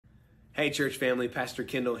Hey, church family, Pastor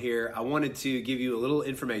Kendall here. I wanted to give you a little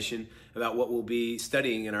information about what we'll be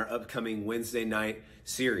studying in our upcoming Wednesday night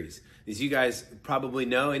series. As you guys probably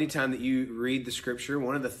know, anytime that you read the scripture,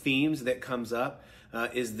 one of the themes that comes up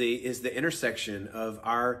is the intersection of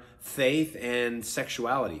our faith and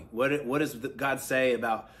sexuality. What does God say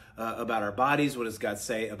about our bodies? What does God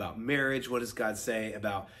say about marriage? What does God say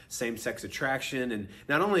about same-sex attraction? And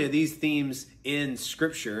not only are these themes in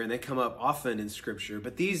Scripture, and they come up often in Scripture,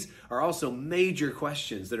 but these are also major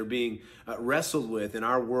questions that are being wrestled with in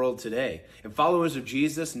our world today. And followers of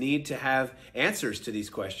Jesus need to have answers to these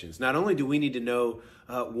questions. Not only do we need to know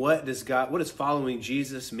what does following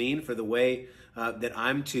Jesus mean for the way that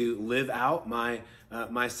I'm to live out my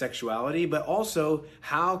sexuality, but also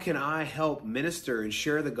how can I help minister and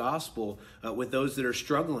share the gospel with those that are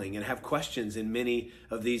struggling and have questions in many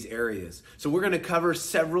of these areas. So we're going to cover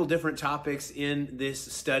several different topics in this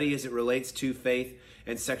study as it relates to faith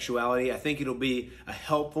and sexuality. I think it'll be a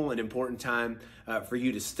helpful and important time for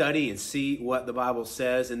you to study and see what the Bible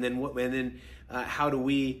says, and then how do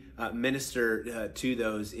we minister to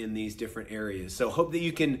those in these different areas. So hope that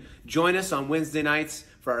you can join us on Wednesday nights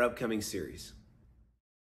for our upcoming series.